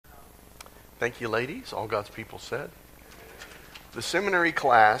Thank you, ladies. All God's people said. The seminary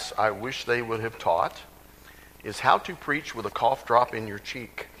class I wish they would have taught is how to preach with a cough drop in your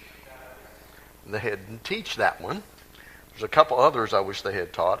cheek. They didn't teach that one. There's a couple others I wish they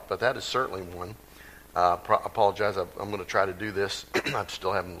had taught, but that is certainly one. Apologize, I'm going to try to do this. I'm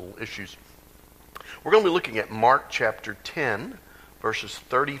still having little issues. We're going to be looking at Mark chapter 10, verses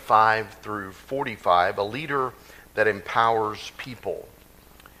 35 through 45, a leader that empowers people.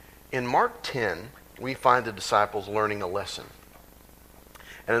 In Mark 10, we find the disciples learning a lesson.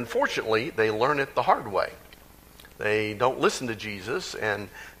 And unfortunately, they learn it the hard way. They don't listen to Jesus, and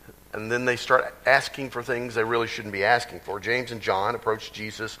then they start asking for things they really shouldn't be asking for. James and John approached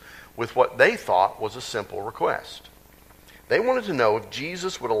Jesus with what they thought was a simple request. They wanted to know if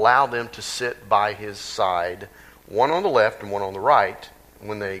Jesus would allow them to sit by his side, one on the left and one on the right,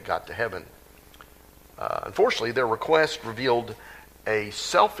 when they got to heaven. Unfortunately, their request revealed a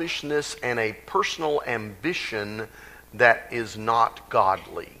selfishness and a personal ambition that is not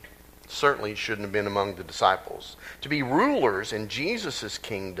godly. Certainly shouldn't have been among the disciples. To be rulers in Jesus'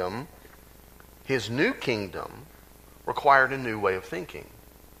 kingdom, his new kingdom, required a new way of thinking.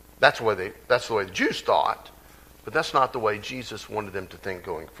 That's the way the Jews thought, but that's not the way Jesus wanted them to think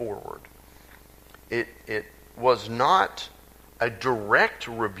going forward. It was not a direct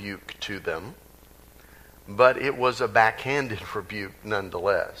rebuke to them, but it was a backhanded rebuke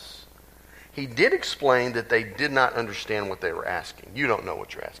nonetheless. He did explain that they did not understand what they were asking. You don't know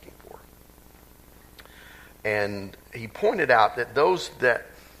what you're asking for. And he pointed out that those that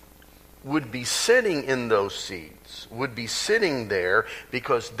would be sitting in those seats would be sitting there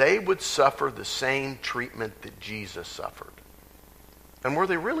because they would suffer the same treatment that Jesus suffered. And were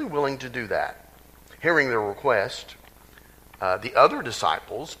they really willing to do that? Hearing their request, the other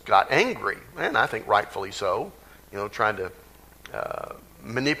disciples got angry, and I think rightfully so, trying to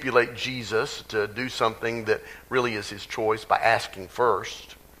manipulate Jesus to do something that really is his choice by asking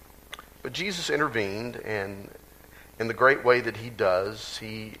first. But Jesus intervened, and in the great way that he does,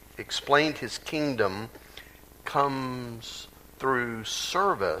 he explained his kingdom comes through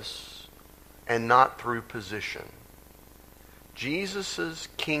service and not through position. Jesus'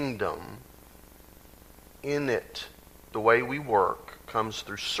 kingdom, in it, the way we work, comes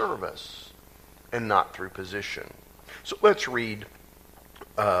through service and not through position. So let's read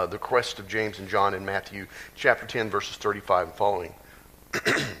the request of James and John in Matthew chapter 10, verses 35 and following.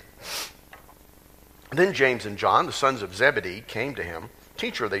 Then James and John, the sons of Zebedee, came to him.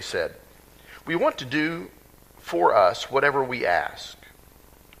 "Teacher," they said, "we want to do for us whatever we ask."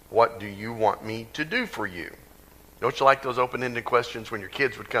 "What do you want me to do for you?" Don't you like those open-ended questions when your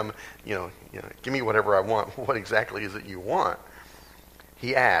kids would come, give me whatever I want. What exactly is it you want?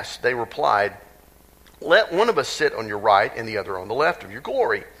 He asked. They replied, "Let one of us sit on your right and the other on the left of your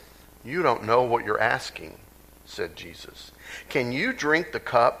glory." "You don't know what you're asking," said Jesus. "Can you drink the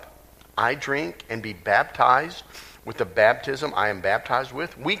cup I drink and be baptized with the baptism I am baptized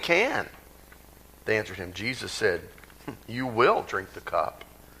with?" "We can." They answered him. Jesus said, "You will drink the cup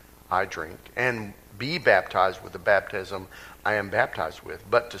I drink and be baptized with the baptism I am baptized with.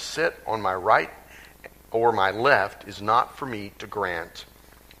 But to sit on my right or my left is not for me to grant.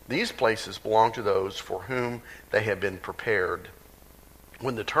 These places belong to those for whom they have been prepared."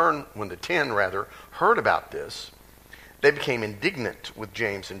 When the 10 heard about this, they became indignant with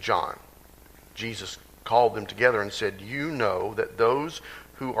James and John. Jesus called them together and said, "You know that those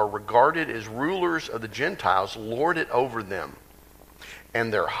who are regarded as rulers of the Gentiles lord it over them,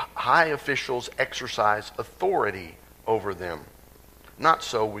 and their high officials exercise authority over them. Not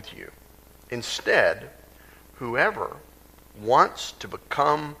so with you. Instead, whoever wants to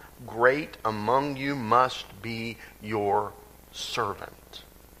become great among you must be your servant.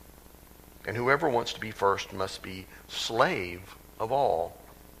 And whoever wants to be first must be slave of all.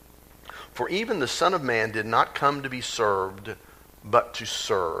 For even the Son of Man did not come to be served, but to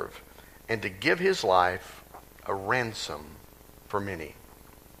serve, and to give his life a ransom for many."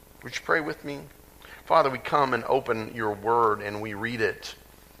 Would you pray with me? Father, we come and open your word and we read it,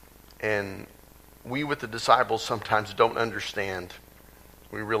 and we with the disciples sometimes don't understand.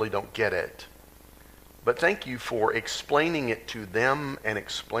 We really don't get it. But thank you for explaining it to them and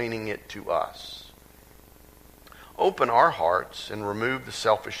explaining it to us. Open our hearts and remove the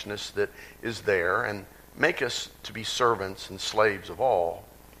selfishness that is there, and make us to be servants and slaves of all,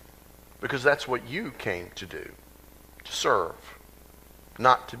 because that's what you came to do, to serve,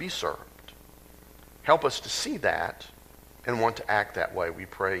 not to be served. Help us to see that and want to act that way. We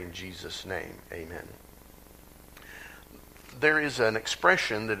pray in Jesus' name. Amen. There is an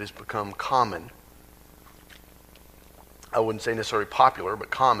expression that has become common. I wouldn't say necessarily popular, but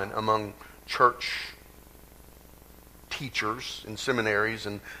common among church teachers in seminaries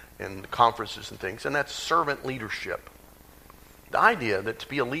and conferences and things, and that's servant leadership. The idea that to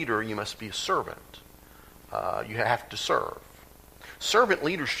be a leader, you must be a servant. You have to serve. Servant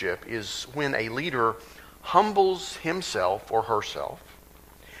leadership is when a leader humbles himself or herself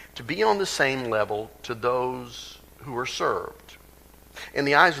to be on the same level to those who are served. In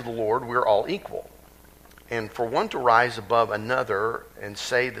the eyes of the Lord, we're all equal. And for one to rise above another and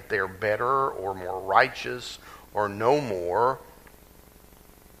say that they're better or more righteous or no more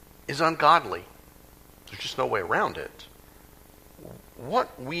is ungodly. There's just no way around it.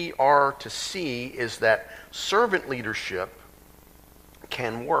 What we are to see is that servant leadership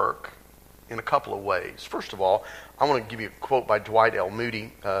can work in a couple of ways. First of all, I want to give you a quote by Dwight L.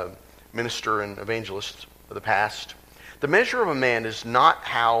 Moody, minister and evangelist of the past. The measure of a man is not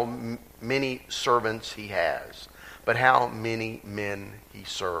how many servants he has, but how many men he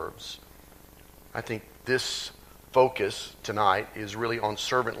serves. I think this focus tonight is really on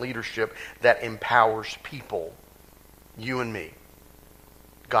servant leadership that empowers people, you and me.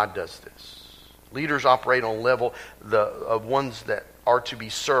 God does this. Leaders operate on a level of ones that are to be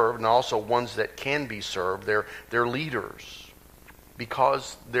served and also ones that can be served. They're leaders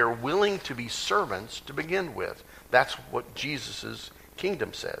because they're willing to be servants to begin with. That's what Jesus'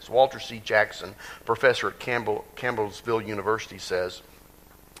 kingdom says. Walter C. Jackson, professor at Campbellsville University, says,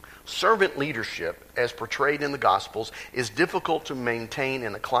 servant leadership, as portrayed in the Gospels, is difficult to maintain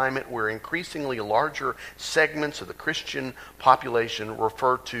in a climate where increasingly larger segments of the Christian population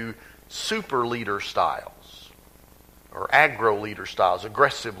refer to super leader styles or aggro leader styles,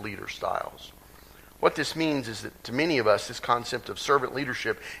 aggressive leader styles. What this means is that to many of us, this concept of servant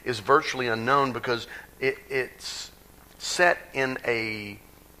leadership is virtually unknown because it's set in a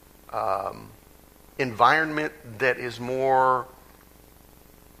environment that is more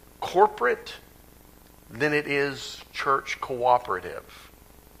corporate than it is church cooperative.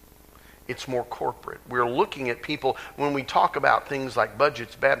 It's more corporate. We're looking at people when we talk about things like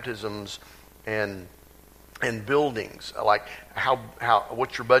budgets, baptisms, and buildings, like how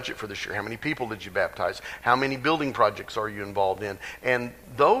what's your budget for this year? How many people did you baptize? How many building projects are you involved in? And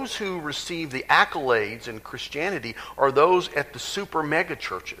those who receive the accolades in Christianity are those at the super mega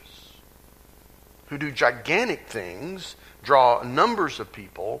churches who do gigantic things, draw numbers of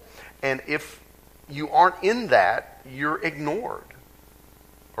people, and if you aren't in that, you're ignored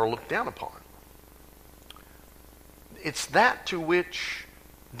or looked down upon. It's that to which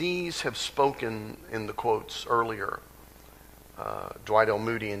these have spoken in the quotes earlier, Dwight L.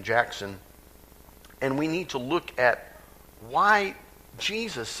 Moody and Jackson. And we need to look at why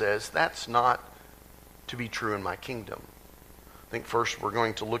Jesus says that's not to be true in my kingdom. I think first we're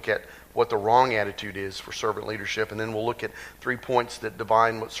going to look at what the wrong attitude is for servant leadership, and then we'll look at 3 points that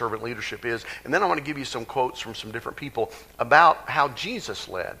define what servant leadership is. And then I want to give you some quotes from some different people about how Jesus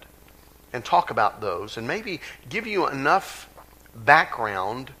led and talk about those and maybe give you enough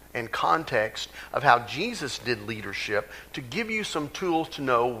background and context of how Jesus did leadership to give you some tools to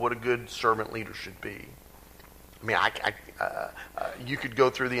know what a good servant leader should be. I mean, you could go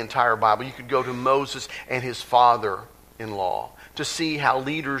through the entire Bible. You could go to Moses and his father-in-law to see how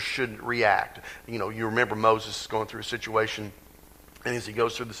leaders should react. You know, you remember Moses going through a situation, and as he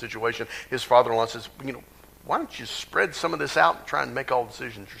goes through the situation, his father-in-law says, why don't you spread some of this out and try and make all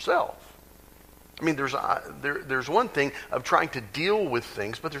decisions yourself? I mean, there's one thing of trying to deal with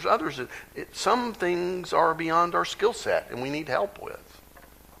things, but there's others that some things are beyond our skill set and we need help with.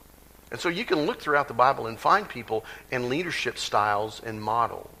 And so you can look throughout the Bible and find people and leadership styles and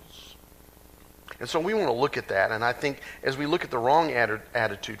models. And so we want to look at that. And I think as we look at the wrong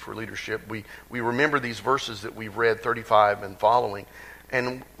attitude for leadership, we remember these verses that we've read, 35 and following,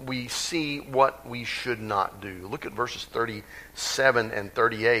 and we see what we should not do. Look at verses 37 and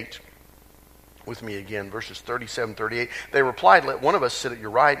 38 with me again. Verses 37, 38. They replied, let one of us sit at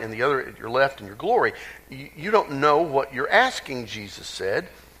your right and the other at your left in your glory. You don't know what you're asking, Jesus said.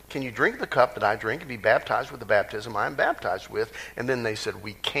 Can you drink the cup that I drink and be baptized with the baptism I am baptized with? And then they said,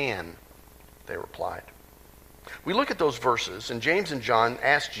 we can, they replied. We look at those verses, and James and John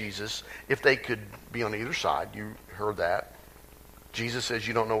asked Jesus if they could be on either side. You heard that. Jesus says,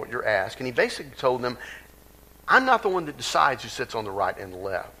 you don't know what you're asking. He basically told them, I'm not the one that decides who sits on the right and the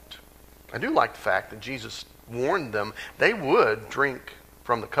left. I do like the fact that Jesus warned them they would drink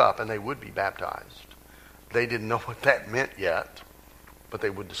from the cup and they would be baptized. They didn't know what that meant yet, but they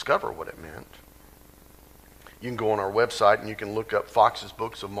would discover what it meant. You can go on our website and you can look up Fox's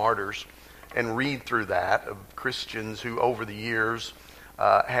Books of Martyrs and read through that of Christians who over the years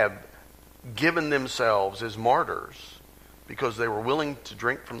have given themselves as martyrs because they were willing to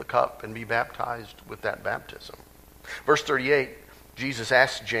drink from the cup and be baptized with that baptism. Verse 38, Jesus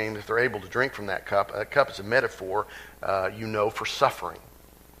asked James if they're able to drink from that cup. A cup is a metaphor, for suffering.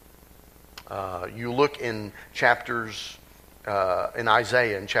 You look in chapters, in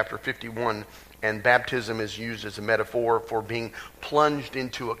Isaiah, in chapter 51, and baptism is used as a metaphor for being plunged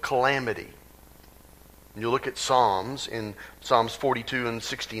into a calamity. You look at Psalms, in Psalms 42 and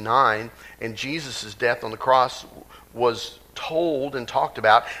 69, and Jesus' death on the cross was told and talked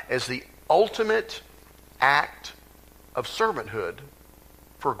about as the ultimate act of servanthood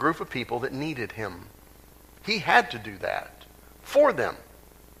for a group of people that needed him. He had to do that for them.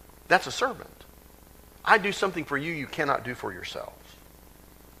 That's a servant. I do something for you cannot do for yourselves.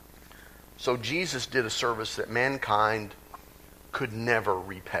 So Jesus did a service that mankind could never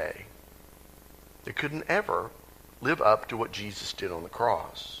repay. They couldn't ever live up to what Jesus did on the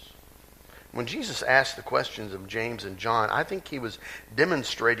cross. When Jesus asked the questions of James and John, I think he was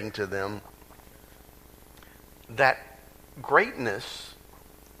demonstrating to them that greatness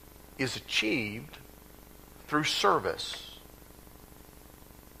is achieved through service.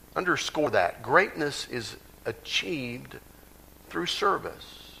 Underscore that. Greatness is achieved through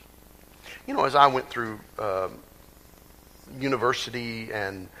service. As I went through university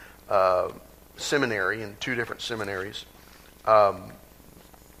and seminary, in 2 different seminaries,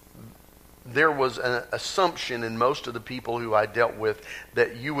 there was an assumption in most of the people who I dealt with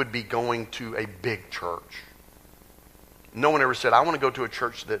that you would be going to a big church. No one ever said, I want to go to a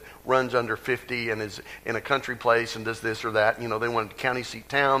church that runs under 50 and is in a country place and does this or that. They wanted a county seat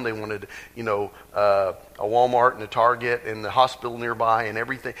town. They wanted, a Walmart and a Target and the hospital nearby and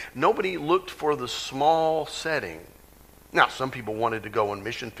everything. Nobody looked for the small setting. Now, some people wanted to go on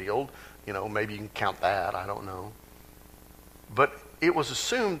mission field. Maybe you can count that. I don't know. But it was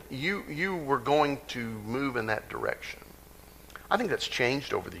assumed you were going to move in that direction. I think that's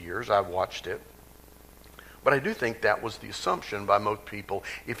changed over the years. I've watched it. But I do think that was the assumption by most people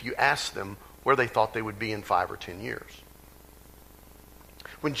if you asked them where they thought they would be in 5 or 10 years.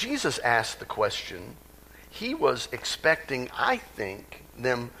 When Jesus asked the question, he was expecting, I think,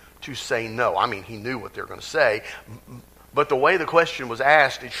 them to say no. I mean, he knew what they were going to say, but the way the question was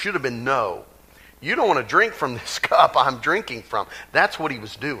asked, it should have been no. You don't want to drink from this cup I'm drinking from. That's what he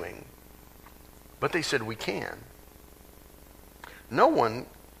was doing. But they said, we can. No one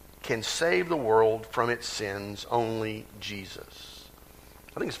can save the world from its sins, only Jesus.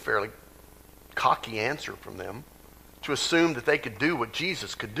 I think it's a fairly cocky answer from them to assume that they could do what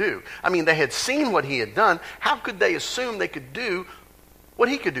Jesus could do. I mean, they had seen what he had done. How could they assume they could do what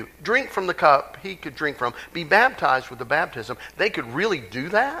he could do? Drink from the cup he could drink from, be baptized with the baptism. They could really do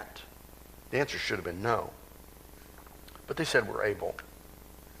that? The answer should have been no. But they said we're able.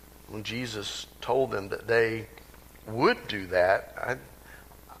 When Jesus told them that they would do that,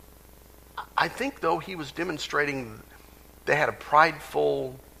 I think, though, he was demonstrating they had a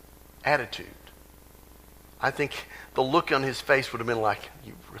prideful attitude. I think the look on his face would have been like,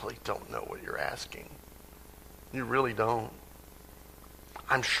 you really don't know what you're asking. You really don't.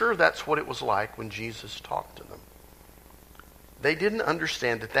 I'm sure that's what it was like when Jesus talked to them. They didn't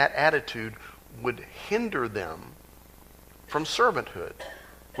understand that attitude would hinder them from servanthood,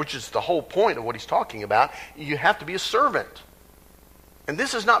 which is the whole point of what he's talking about. You have to be a servant. And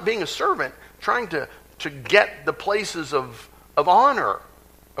this is not being a servant trying to get the places of honor,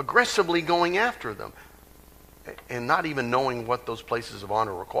 aggressively going after them, and not even knowing what those places of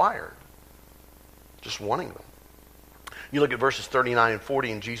honor required, just wanting them. You look at verses 39 and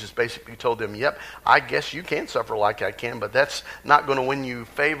 40, and Jesus basically told them, yep, I guess you can suffer like I can, but that's not going to win you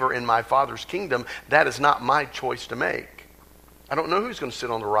favor in my Father's kingdom. That is not my choice to make. I don't know who's going to sit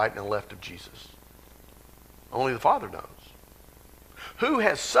on the right and the left of Jesus. Only the Father knows. Who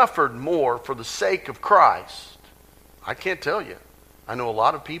has suffered more for the sake of Christ? I can't tell you. I know a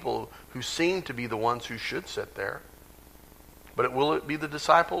lot of people who seem to be the ones who should sit there. But will it be the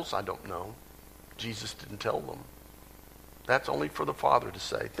disciples? I don't know. Jesus didn't tell them. That's only for the Father to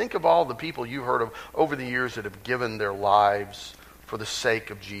say. Think of all the people you've heard of over the years that have given their lives for the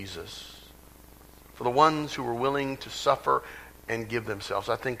sake of Jesus. For the ones who were willing to suffer and give themselves.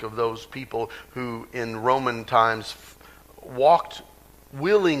 I think of those people who in Roman times walked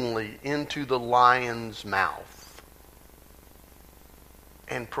willingly into the lion's mouth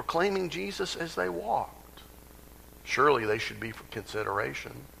and proclaiming Jesus as they walked. Surely they should be for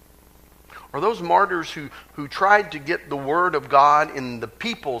consideration. Or those martyrs who tried to get the word of God in the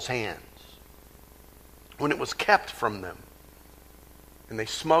people's hands when it was kept from them. And they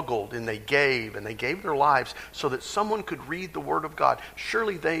smuggled and they gave their lives so that someone could read the word of God.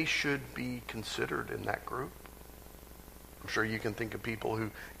 Surely they should be considered in that group. I'm sure you can think of people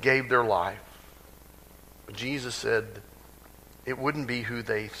who gave their life. But Jesus said it wouldn't be who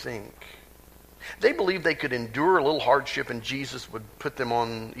they think. They believed they could endure a little hardship and Jesus would put them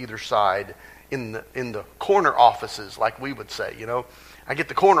on either side in the corner offices, like we would say, I get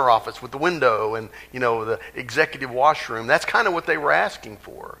the corner office with the window and, the executive washroom. That's kind of what they were asking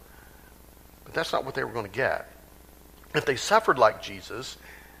for. But that's not what they were going to get. If they suffered like Jesus,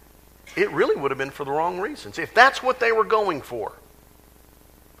 it really would have been for the wrong reasons. If that's what they were going for,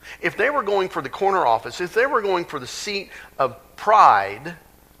 if they were going for the corner office, if they were going for the seat of pride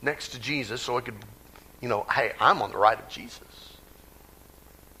next to Jesus so it could, hey, I'm on the right of Jesus,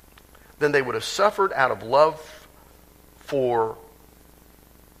 then they would have suffered out of love for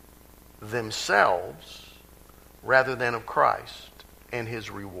themselves rather than of Christ and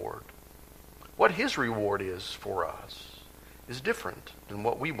his reward. What his reward is for us is different than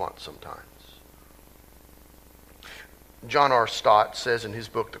what we want sometimes. John R. Stott says in his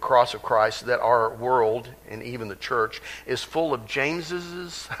book, The Cross of Christ, that our world, and even the church, is full of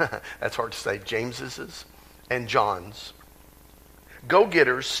Jameses, that's hard to say, Jameses, and Johns.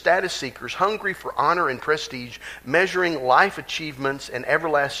 Go-getters, status seekers, hungry for honor and prestige, measuring life achievements and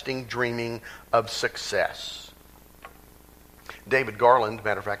everlasting dreaming of success. David Garland,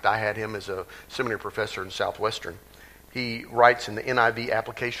 matter of fact, I had him as a seminary professor in Southwestern. He writes in the NIV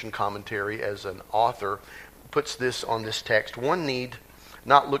application commentary as an author, puts this on this text: one need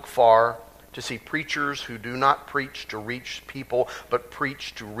not look far to see preachers who do not preach to reach people, but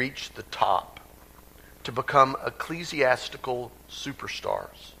preach to reach the top, to become ecclesiastical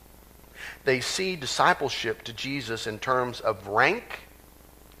superstars. They see discipleship to Jesus in terms of rank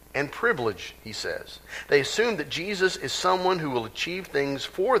and privilege, he says. They assume that Jesus is someone who will achieve things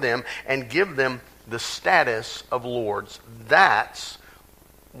for them and give them the status of lords. That's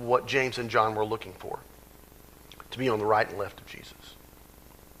what James and John were looking for, to be on the right and left of Jesus.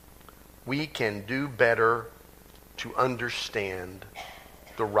 We can do better to understand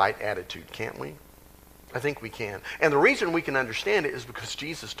the right attitude, can't we? I think we can. And the reason we can understand it is because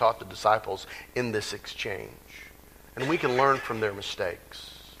Jesus taught the disciples in this exchange. And we can learn from their mistakes.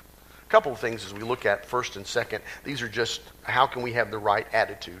 A couple of things as we look at first and second. These are just how can we have the right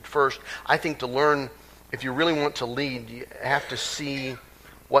attitude. First, I think to learn, if you really want to lead, you have to see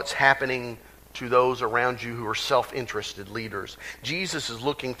what's happening to those around you who are self-interested leaders. Jesus is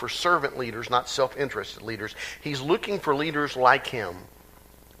looking for servant leaders, not self-interested leaders. He's looking for leaders like him.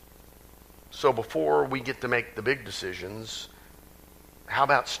 So before we get to make the big decisions, how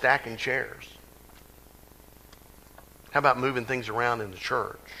about stacking chairs? How about moving things around in the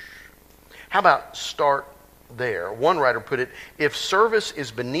church? How about start there? One writer put it, if service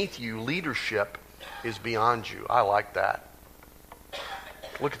is beneath you, leadership is beyond you. I like that.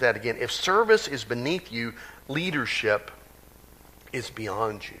 Look at that again. If service is beneath you, leadership is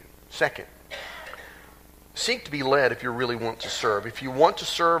beyond you. Second, seek to be led if you really want to serve. If you want to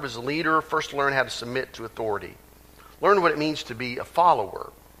serve as a leader, first learn how to submit to authority. Learn what it means to be a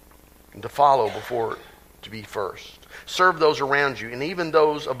follower and to follow before to be first. Serve those around you and even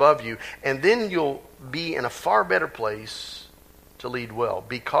those above you, and then you'll be in a far better place to lead well,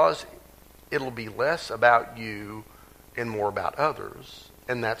 because it'll be less about you and more about others.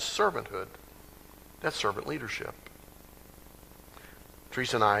 And that's servanthood. That's servant leadership.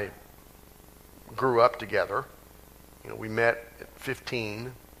 Teresa and I grew up together. We met at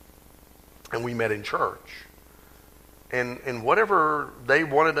 15, and we met in church. And whatever they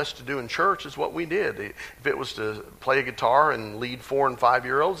wanted us to do in church is what we did. If it was to play a guitar and lead 4 and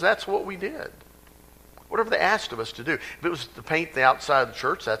 5-year-olds, that's what we did. Whatever they asked of us to do. If it was to paint the outside of the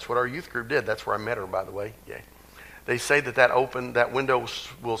church, that's what our youth group did. That's where I met her, by the way. Yay. They say that window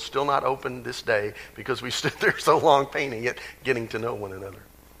will still not open this day because we stood there so long painting it, getting to know one another.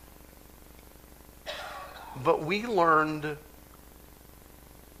 But we learned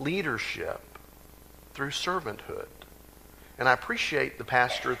leadership through servanthood. And I appreciate the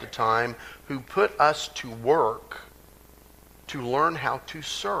pastor at the time who put us to work to learn how to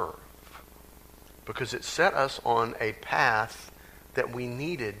serve, because it set us on a path that we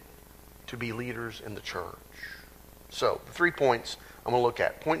needed to be leaders in the church. So, the 3 points I'm going to look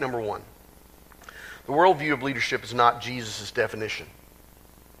at. Point number 1. The worldview of leadership is not Jesus' definition.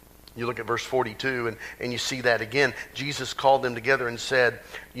 You look at verse 42 and you see that again. Jesus called them together and said,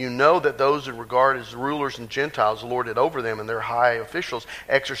 you know that those who regard as rulers and Gentiles lord it over them, and their high officials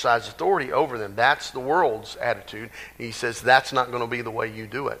exercise authority over them. That's the world's attitude. He says that's not going to be the way you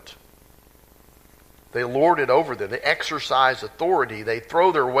do it. They lord it over them. They exercise authority. They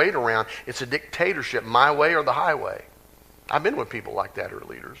throw their weight around. It's a dictatorship, my way or the highway. I've been with people like that who are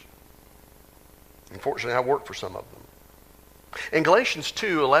leaders. Unfortunately, I work for some of them. In Galatians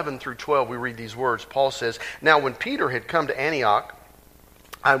 2:11 through 12, we read these words. Paul says, "Now when Peter had come to Antioch,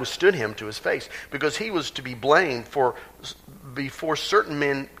 I withstood him to his face, because he was to be blamed, for before certain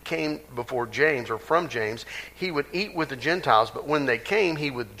men came before James, or from James, he would eat with the Gentiles, but when they came,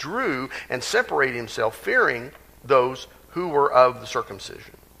 he withdrew and separated himself, fearing those who were of the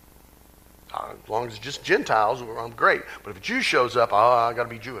circumcision." As long as it's just Gentiles, I'm great. But if a Jew shows up, I got to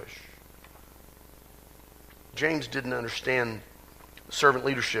be Jewish. James didn't understand servant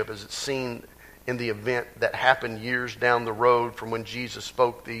leadership as it's seen in the event that happened years down the road from when Jesus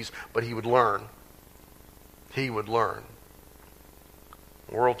spoke these, but he would learn. He would learn.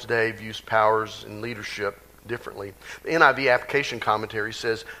 The world today views powers and leadership differently. The NIV application commentary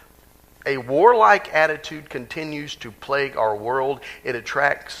says, "A warlike attitude continues to plague our world. It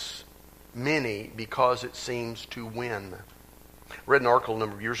attracts many because it seems to win." I read an article a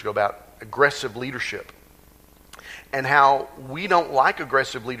number of years ago about aggressive leadership and how we don't like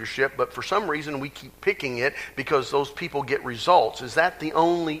aggressive leadership, but for some reason we keep picking it because those people get results. Is that the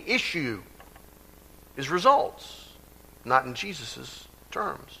only issue? Is results? Not in Jesus'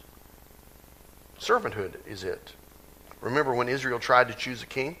 terms. Servanthood is it. Remember when Israel tried to choose a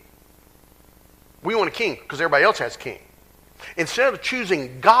king? We want a king because everybody else has a king. Instead of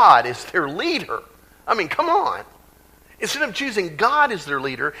choosing God as their leader, I mean, come on. Instead of choosing God as their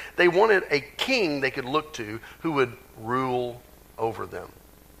leader, they wanted a king they could look to who would rule over them.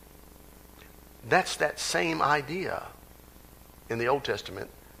 That's that same idea in the Old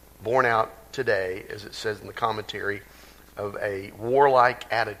Testament, borne out today, as it says in the commentary, of a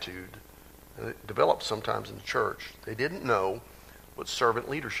warlike attitude. And it develops sometimes in the church. They didn't know what servant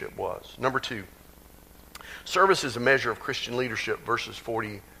leadership was. Number 2, service is a measure of Christian leadership, verses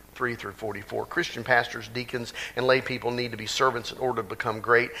 43 through 44. Christian pastors, deacons, and lay people need to be servants in order to become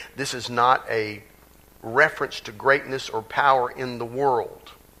great. This is not a reference to greatness or power in the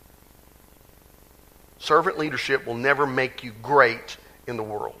world. Servant leadership will never make you great in the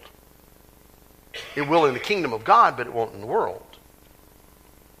world. It will in the kingdom of God, but it won't in the world.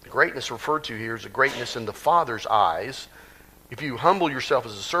 The greatness referred to here is a greatness in the Father's eyes. If you humble yourself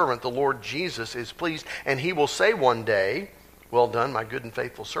as a servant, the Lord Jesus is pleased, and he will say one day, "Well done, my good and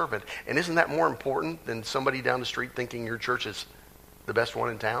faithful servant." And isn't that more important than somebody down the street thinking your church is the best one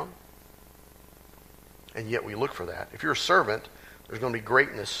in town? And yet we look for that. If you're a servant, there's going to be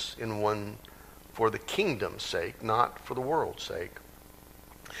greatness in one for the kingdom's sake, not for the world's sake.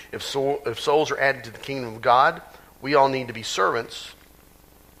 If souls are added to the kingdom of God, we all need to be servants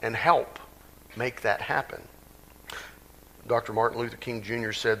and help make that happen. Dr. Martin Luther King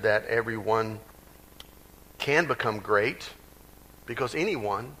Jr. said that everyone can become great because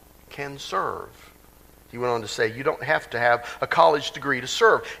anyone can serve. He went on to say, you don't have to have a college degree to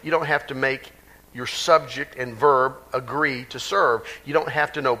serve. You don't have to make your subject and verb agree to serve. You don't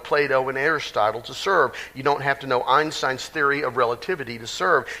have to know Plato and Aristotle to serve. You don't have to know Einstein's theory of relativity to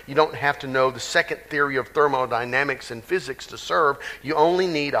serve. You don't have to know the second theory of thermodynamics and physics to serve. You only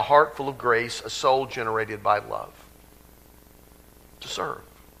need a heart full of grace, a soul generated by love to serve.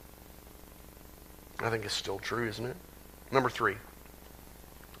 I think it's still true, isn't it? Number 3.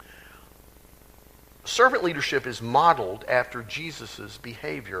 Servant leadership is modeled after Jesus'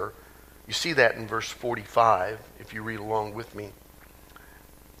 behavior. You see that in verse 45, if you read along with me.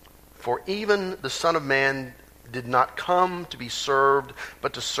 "For even the Son of Man did not come to be served,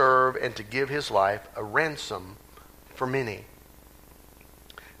 but to serve and to give his life a ransom for many."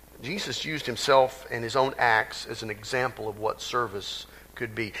 Jesus used himself and his own acts as an example of what service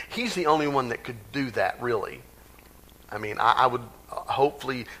could be. He's the only one that could do that, really. I mean, I would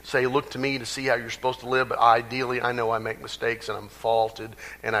hopefully say, look to me to see how you're supposed to live, but ideally I know I make mistakes and I'm faulted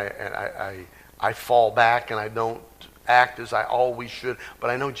and I fall back and I don't act as I always should, but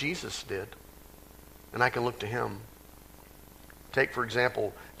I know Jesus did, and I can look to him. Take, for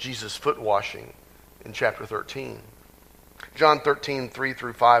example, Jesus' foot washing in chapter 13. John 13, 3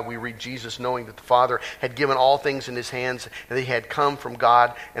 through 5, we read Jesus, knowing that the Father had given all things in his hands, and he had come from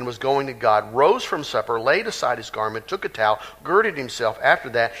God and was going to God, rose from supper, laid aside his garment, took a towel, girded himself. After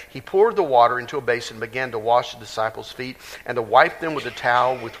that, he poured the water into a basin and began to wash the disciples' feet and to wipe them with the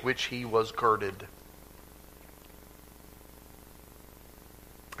towel with which he was girded.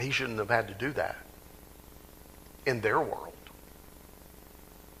 He shouldn't have had to do that in their world.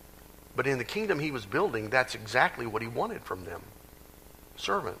 But in the kingdom he was building, that's exactly what he wanted from them.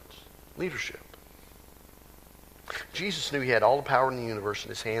 Servants, leadership. Jesus knew he had all the power in the universe in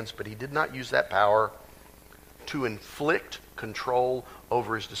his hands, but he did not use that power to inflict control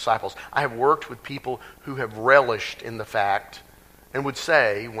over his disciples. I have worked with people who have relished in the fact and would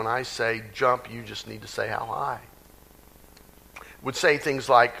say, when I say jump, you just need to say how high. would say things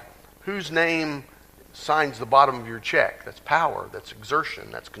like, whose name signs the bottom of your check? That's power, that's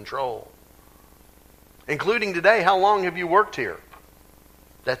exertion, that's control. Including today, how long have you worked here?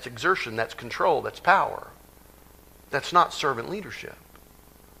 That's exertion, that's control, that's power. That's not servant leadership.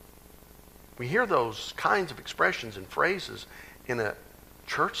 We hear those kinds of expressions and phrases in a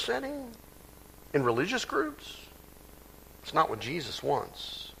church setting, in religious groups. It's not what Jesus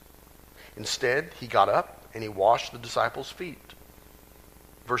wants. Instead, he got up and he washed the disciples' feet.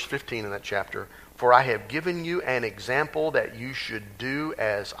 Verse 15 in that chapter, for I have given you an example that you should do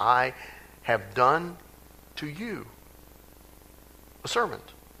as I have done to you. A servant.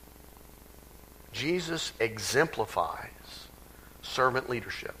 Jesus exemplifies servant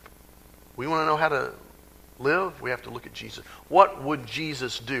leadership. We want to know how to live, we have to look at Jesus. What would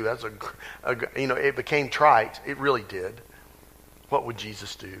Jesus do? That's it became trite. It really did. What would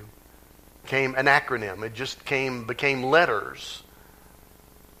Jesus do? Became an acronym. It just became letters.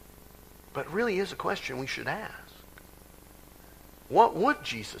 But really is a question we should ask. What would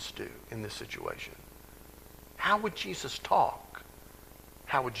Jesus do in this situation? How would Jesus talk?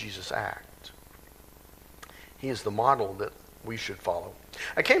 How would Jesus act? He is the model that we should follow.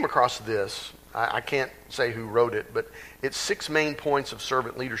 I came across this. I can't say who wrote it, but it's 6 main points of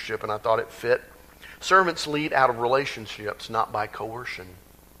servant leadership, and I thought it fit. Servants lead out of relationships, not by coercion.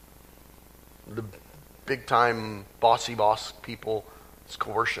 The big-time bossy boss people, it's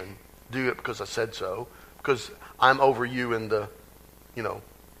coercion. Do it because I said so, because I'm over you in the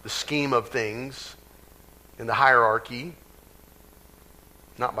scheme of things, in the hierarchy,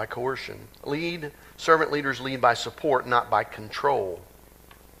 not by coercion. Servant leaders lead by support, not by control.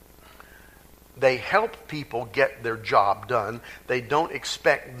 They help people get their job done. They don't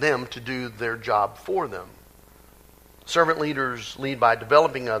expect them to do their job for them. Servant leaders lead by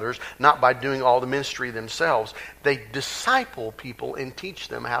developing others, not by doing all the ministry themselves. They disciple people and teach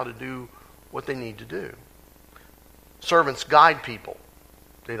them how to do what they need to do. Servants guide people.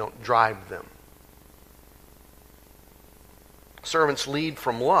 They don't drive them. Servants lead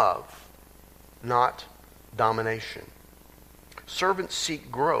from love, not domination. Servants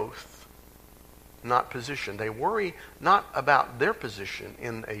seek growth, not position. They worry not about their position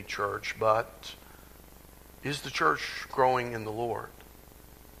in a church, but is the church growing in the Lord?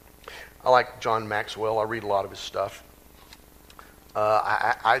 I like John Maxwell. I read a lot of his stuff.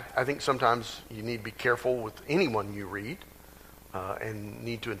 I think sometimes you need to be careful with anyone you read and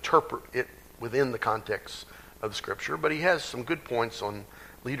need to interpret it within the context of the Scripture. But he has some good points on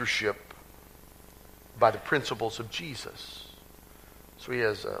leadership by the principles of Jesus. So he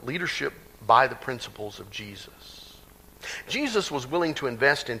has leadership by the principles of Jesus. Jesus was willing to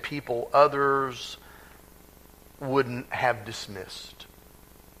invest in people others wouldn't have dismissed.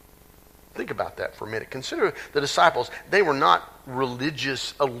 Think about that for a minute. Consider the disciples. They were not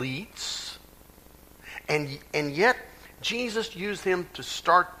religious elites. And yet, Jesus used them to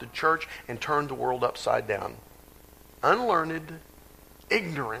start the church and turn the world upside down. Unlearned,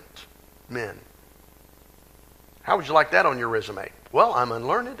 ignorant men. How would you like that on your resume? Well, I'm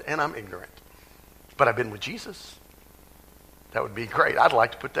unlearned and I'm ignorant. But I've been with Jesus. That would be great. I'd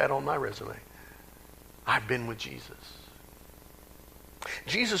like to put that on my resume. I've been with Jesus.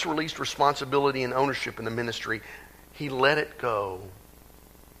 Jesus released responsibility and ownership in the ministry. He let it go.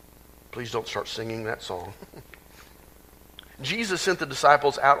 Please don't start singing that song. Jesus sent the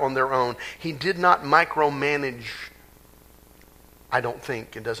disciples out on their own. He did not micromanage, I don't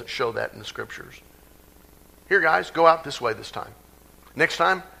think. It doesn't show that in the Scriptures. Here, guys, go out this way this time. Next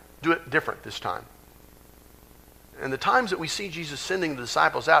time, do it different this time. And the times that we see Jesus sending the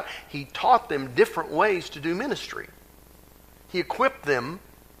disciples out, he taught them different ways to do ministry. He equipped them,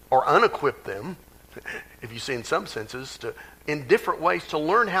 or unequipped them, if you see in some senses, in different ways to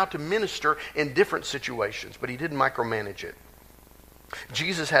learn how to minister in different situations. But he didn't micromanage it.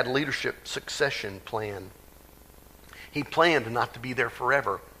 Jesus had a leadership succession plan. He planned not to be there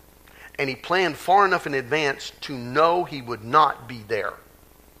forever. And he planned far enough in advance to know he would not be there.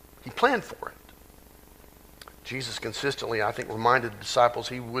 He planned for it. Jesus consistently, I think, reminded the disciples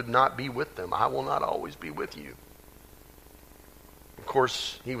he would not be with them. I will not always be with you. Of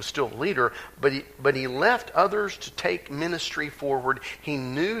course, he was still a leader, but he left others to take ministry forward. He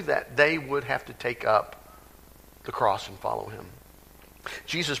knew that they would have to take up the cross and follow him.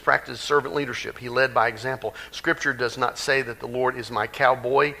 Jesus practiced servant leadership. He led by example. Scripture does not say that the Lord is my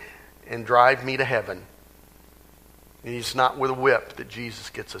cowboy and drive me to heaven. It's not with a whip that Jesus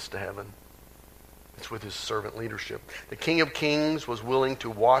gets us to heaven. It's with his servant leadership. The King of Kings was willing to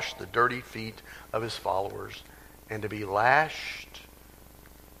wash the dirty feet of his followers and to be lashed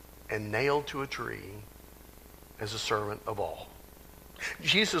and nailed to a tree as a servant of all.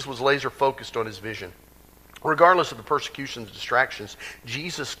 Jesus was laser focused on his vision. Regardless of the persecutions and distractions,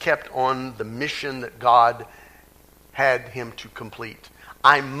 Jesus kept on the mission that God had him to complete.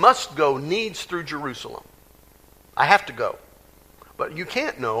 I must go needs through Jerusalem. I have to go. But you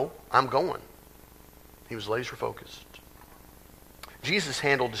can't know I'm going. He was laser focused. Jesus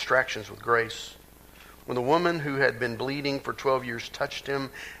handled distractions with grace. When the woman who had been bleeding for 12 years touched him,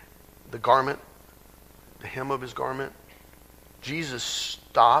 the hem of his garment, Jesus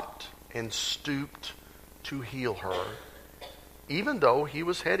stopped and stooped to heal her, even though he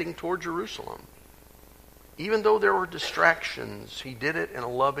was heading toward Jerusalem. Even though there were distractions, he did it in a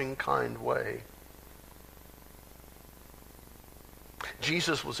loving, kind way.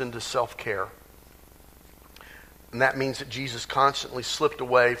 Jesus was into self-care. And that means that Jesus constantly slipped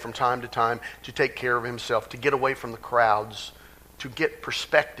away from time to time to take care of himself, to get away from the crowds, to get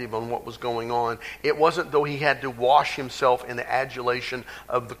perspective on what was going on. It wasn't though he had to wash himself in the adulation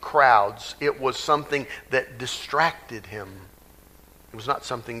of the crowds. It was something that distracted him. It was not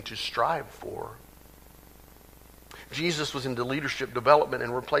something to strive for. Jesus was into leadership development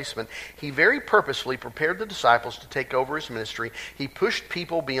and replacement. He very purposefully prepared the disciples to take over his ministry. He pushed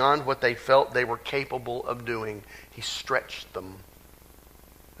people beyond what they felt they were capable of doing. He stretched them.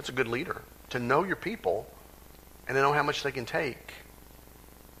 That's a good leader, to know your people and to know how much they can take.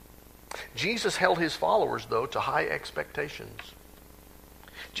 Jesus held his followers, though, to high expectations.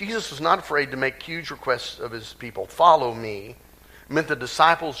 Jesus was not afraid to make huge requests of his people. Follow me. It meant the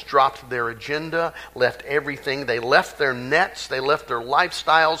disciples dropped their agenda, left everything. They left their nets, they left their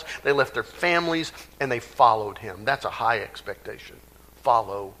lifestyles, they left their families, and they followed him. That's a high expectation.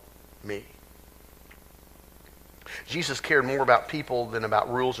 Follow me. Jesus cared more about people than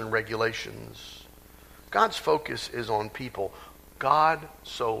about rules and regulations. God's focus is on people. God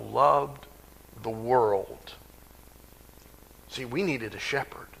so loved the world. See, we needed a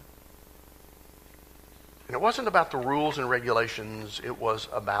shepherd. And it wasn't about the rules and regulations. It was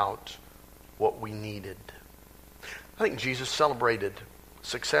about what we needed. I think Jesus celebrated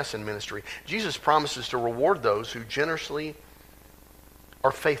success in ministry. Jesus promises to reward those who generously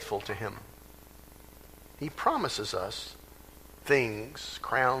are faithful to him. He promises us things,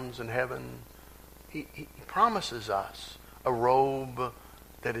 crowns in heaven. He promises us a robe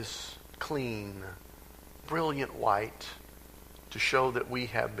that is clean, brilliant white, to show that we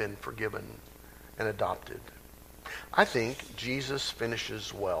have been forgiven and adopted. I think Jesus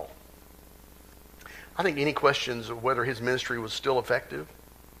finishes well. I think any questions of whether his ministry was still effective?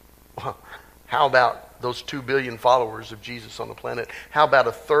 Well, how about those 2 billion followers of Jesus on the planet? How about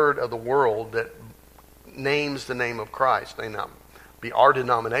a third of the world that names the name of Christ? They may not be our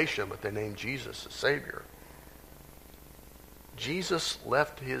denomination, but they name Jesus as Savior. Jesus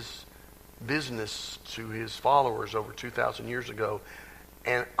left his business to his followers over 2,000 years ago.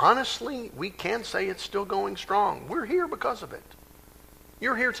 And honestly, we can say it's still going strong. We're here because of it.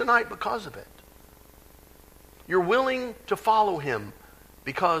 You're here tonight because of it. You're willing to follow him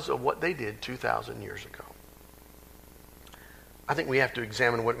because of what they did 2,000 years ago. I think we have to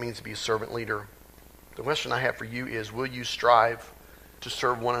examine what it means to be a servant leader. The question I have for you is, will you strive to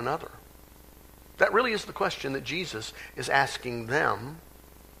serve one another? That really is the question that Jesus is asking them,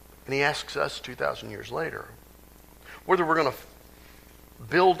 and he asks us 2,000 years later. Whether we're going to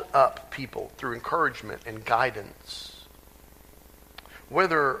build up people through encouragement and guidance.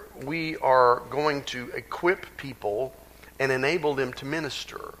 Whether we are going to equip people and enable them to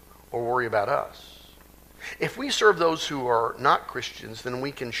minister or worry about us. If we serve those who are not Christians, then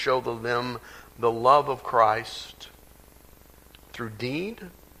we can show them the love of Christ through deed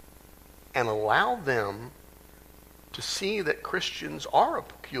and allow them to see that Christians are a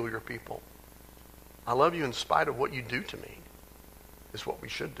peculiar people. I love you in spite of what you do to me, is what we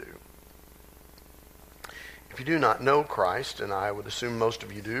should do. If you do not know Christ, and I would assume most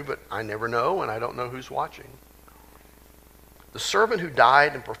of you do, but I never know, and I don't know who's watching. The servant who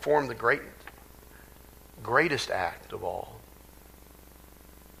died and performed the greatest act of all.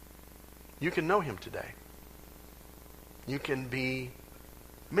 You can know him today. You can be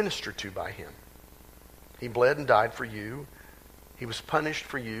ministered to by him. He bled and died for you. He was punished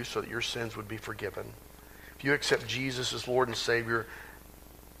for you so that your sins would be forgiven. If you accept Jesus as Lord and Savior,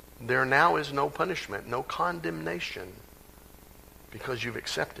 there now is no punishment, no condemnation, because you've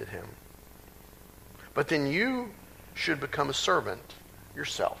accepted him. But then you should become a servant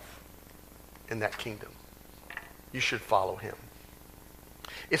yourself in that kingdom. You should follow him.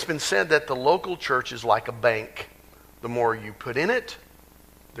 It's been said that the local church is like a bank. The more you put in it,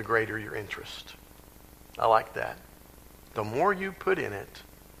 the greater your interest. I like that. The more you put in it,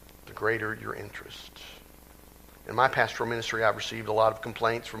 the greater your interest. In my pastoral ministry, I've received a lot of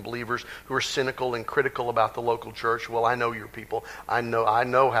complaints from believers who are cynical and critical about the local church. Well, I know your people. I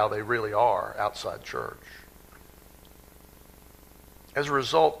know how they really are outside church. As a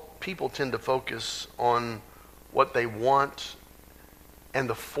result, people tend to focus on what they want and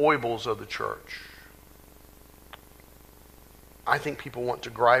the foibles of the church. I think people want to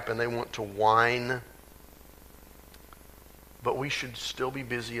gripe and they want to whine, but we should still be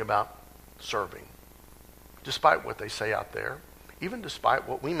busy about serving, despite what they say out there, even despite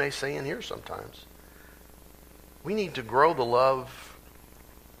what we may say in here sometimes. We need to grow the love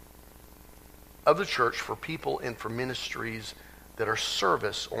of the church for people and for ministries that are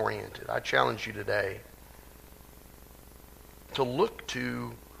service-oriented. I challenge you today to look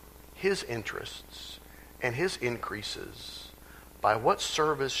to his interests and his increases by what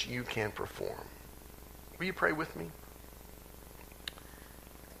service you can perform. Will you pray with me?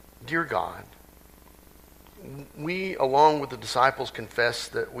 Dear God, we, along with the disciples, confess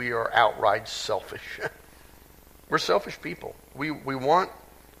that we are outright selfish. We're selfish people. We want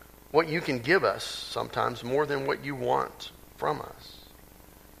what you can give us sometimes more than what you want from us.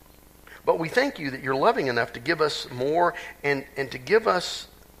 But we thank you that you're loving enough to give us more and to give us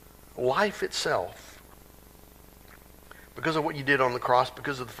life itself because of what you did on the cross,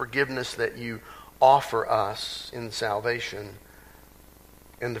 because of the forgiveness that you offer us in salvation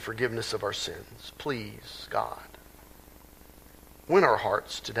and the forgiveness of our sins. Please, God, win our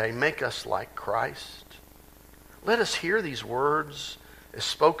hearts today. Make us like Christ. Let us hear these words as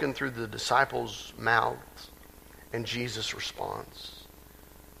spoken through the disciples' mouths and Jesus' response,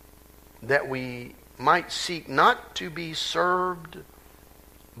 that we might seek not to be served,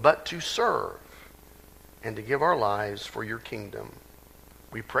 but to serve and to give our lives for your kingdom.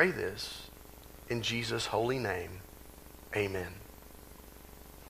 We pray this in Jesus' holy name. Amen.